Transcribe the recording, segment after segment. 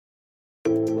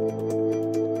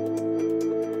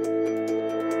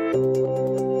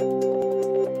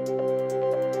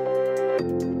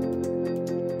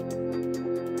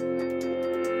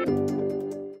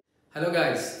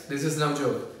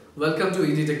Welcome to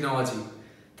Edtechnology.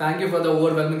 Thank you for the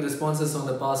overwhelming responses on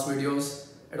the past videos.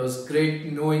 It was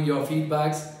great knowing your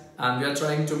feedbacks and we are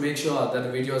trying to make sure that the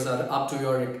videos are up to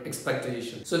your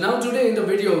expectations. So now today in the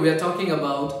video we are talking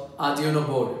about Arduino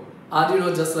board.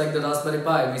 Arduino, just like the Raspberry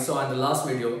Pi we saw in the last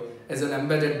video, is an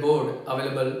embedded board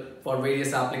available for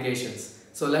various applications.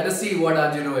 So let us see what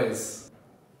Arduino is.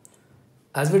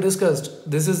 As we discussed,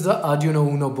 this is the Arduino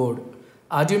Uno board.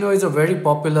 Arduino is a very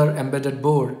popular embedded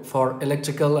board for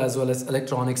electrical as well as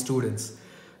electronic students.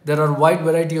 There are wide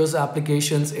variety of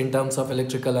applications in terms of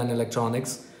electrical and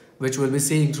electronics, which we'll be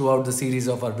seeing throughout the series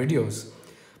of our videos.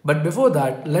 But before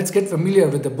that, let's get familiar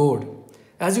with the board.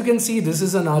 As you can see, this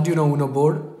is an Arduino Uno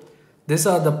board. These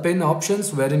are the pin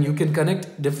options wherein you can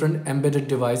connect different embedded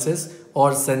devices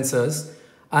or sensors.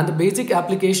 And the basic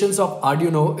applications of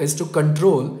Arduino is to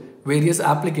control various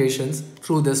applications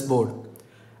through this board.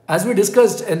 As we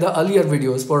discussed in the earlier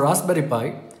videos for Raspberry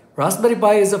Pi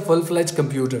is a full-fledged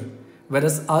computer,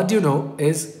 whereas Arduino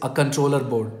is a controller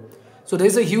board. So there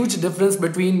is a huge difference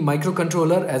between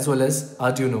microcontroller as well as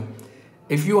Arduino.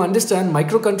 If you understand,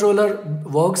 microcontroller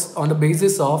works on the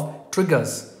basis of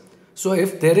triggers. So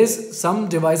if there is some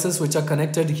devices which are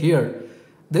connected here,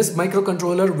 this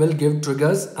microcontroller will give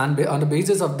triggers and on the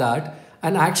basis of that,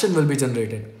 an action will be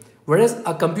generated. Whereas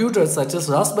a computer such as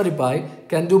Raspberry Pi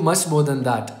can do much more than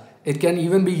that. It can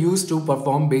even be used to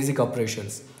perform basic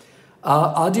operations.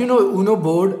 Arduino Uno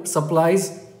board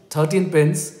supplies 13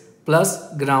 pins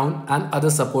plus ground and other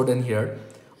support in here.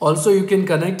 Also you can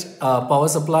connect power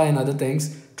supply and other things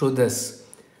through this.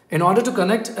 In order to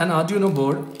connect an Arduino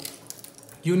board,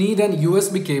 you need an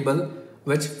USB cable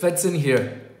which fits in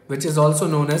here, which is also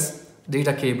known as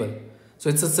data cable. So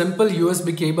it's a simple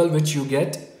USB cable which you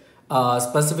get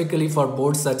specifically for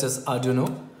boards such as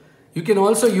Arduino. You can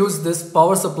also use this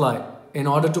power supply in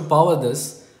order to power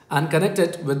this and connect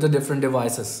it with the different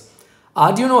devices.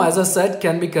 Arduino, as I said,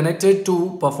 can be connected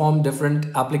to perform different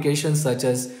applications such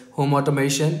as home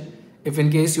automation. If in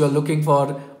case you are looking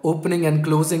for opening and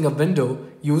closing a window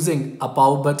using a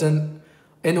power button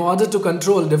in order to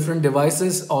control different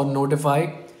devices or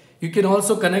notify. You can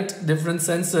also connect different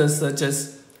sensors such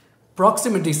as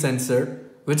proximity sensor,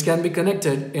 which can be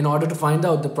connected in order to find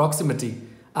out the proximity,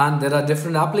 and there are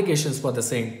different applications for the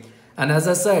same. And as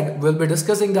I said, we'll be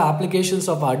discussing the applications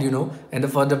of Arduino in the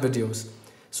further videos.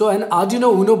 So an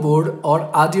Arduino Uno board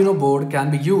or Arduino board can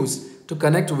be used to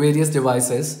connect various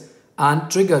devices and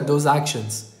trigger those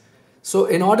actions. So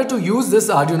in order to use this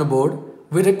Arduino board,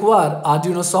 we require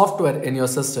Arduino software in your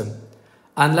system.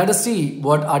 And let us see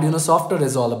what Arduino software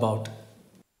is all about.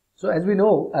 So as we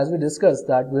know, as we discussed,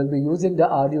 that we'll be using the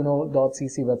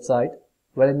arduino.cc website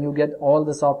wherein you get all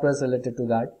the softwares related to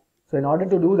that. So in order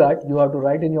to do that, you have to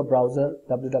write in your browser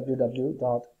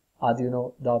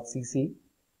www.arduino.cc.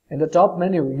 In the top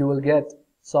menu, you will get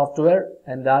software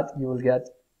and that you will get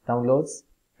downloads.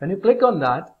 When you click on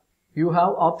that, you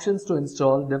have options to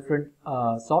install different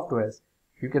softwares.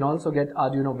 You can also get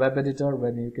Arduino web editor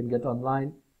when you can get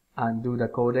online and do the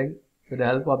coding. With the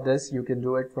help of this, you can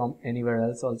do it from anywhere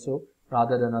else also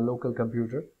rather than a local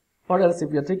computer. Or else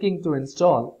if you're thinking to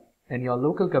install in your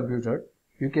local computer,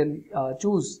 you can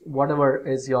choose whatever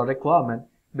is your requirement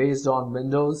based on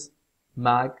Windows,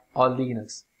 Mac or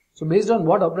Linux. So based on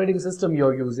what operating system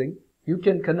you're using, you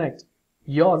can connect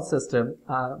your system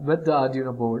with the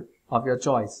Arduino board of your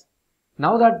choice.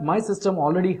 Now that my system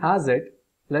already has it,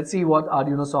 let's see what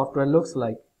Arduino software looks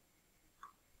like.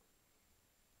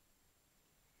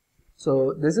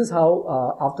 So this is how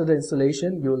after the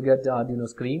installation you will get the Arduino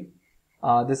screen.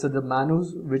 This is the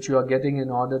menus which you are getting in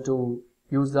order to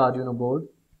use the Arduino board.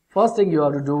 First thing you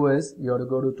have to do is you have to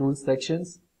go to tools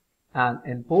sections and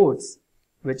in ports,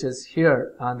 which is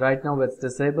here, and right now it's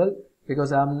disabled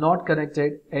because I am not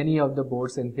connected any of the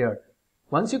boards in here.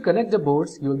 Once you connect the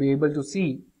boards, you will be able to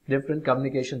see different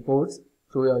communication ports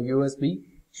through your USB.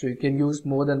 So you can use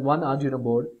more than one Arduino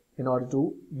board in order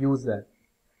to use that.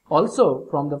 Also,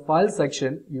 from the file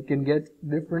section, you can get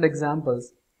different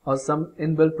examples or some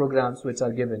inbuilt programs which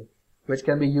are given, which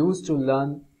can be used to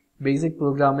learn basic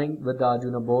programming with the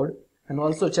Arduino board and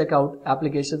also check out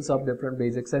applications of different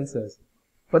basic sensors.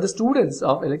 For the students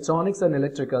of electronics and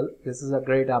electrical, this is a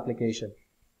great application.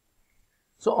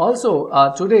 So also,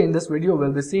 today in this video,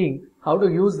 we'll be seeing how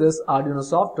to use this Arduino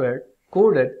software,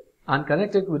 code it and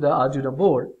connect it with the Arduino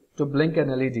board to blink an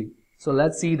LED. So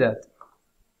let's see that.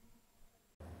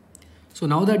 So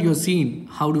now that you've seen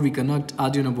how do we connect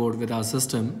Arduino board with our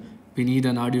system, we need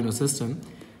an Arduino system,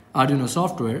 Arduino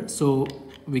software. So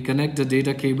we connect the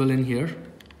data cable in here.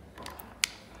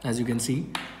 As you can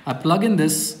see, I plug in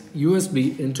this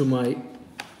USB into my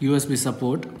USB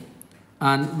support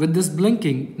And with this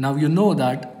blinking, now you know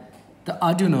that the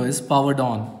Arduino is powered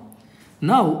on.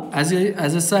 Now, as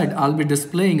I said, I'll be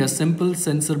displaying a simple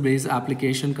sensor-based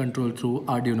application control through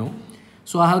Arduino.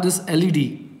 So I have this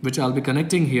LED which I'll be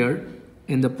connecting here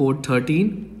in the port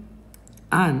 13,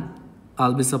 and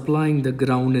I'll be supplying the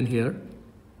ground in here.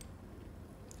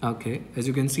 Okay, as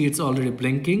you can see, it's already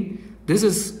blinking. This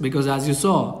is because, as you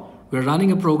saw, we're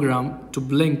running a program to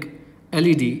blink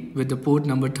LED with the port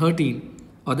number 13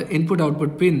 or the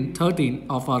input-output pin 13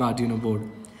 of our Arduino board.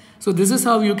 So this is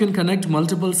how you can connect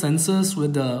multiple sensors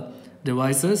with the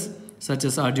devices such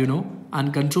as Arduino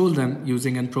and control them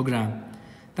using a program.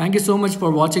 Thank you so much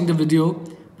for watching the video.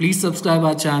 Please subscribe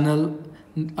our channel,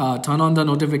 turn on the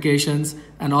notifications,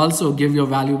 and also give your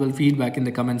valuable feedback in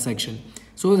the comment section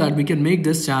so that we can make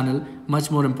this channel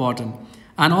much more important.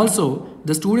 And also,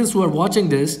 the students who are watching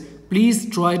this, please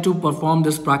try to perform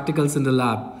these practicals in the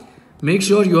lab. Make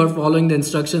sure you are following the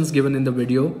instructions given in the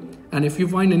video. And if you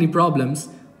find any problems,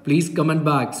 please comment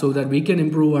back so that we can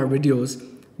improve our videos.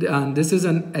 And this is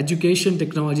an education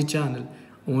technology channel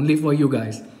only for you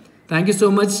guys. Thank you so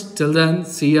much. Till then,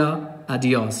 see ya.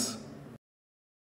 Adios.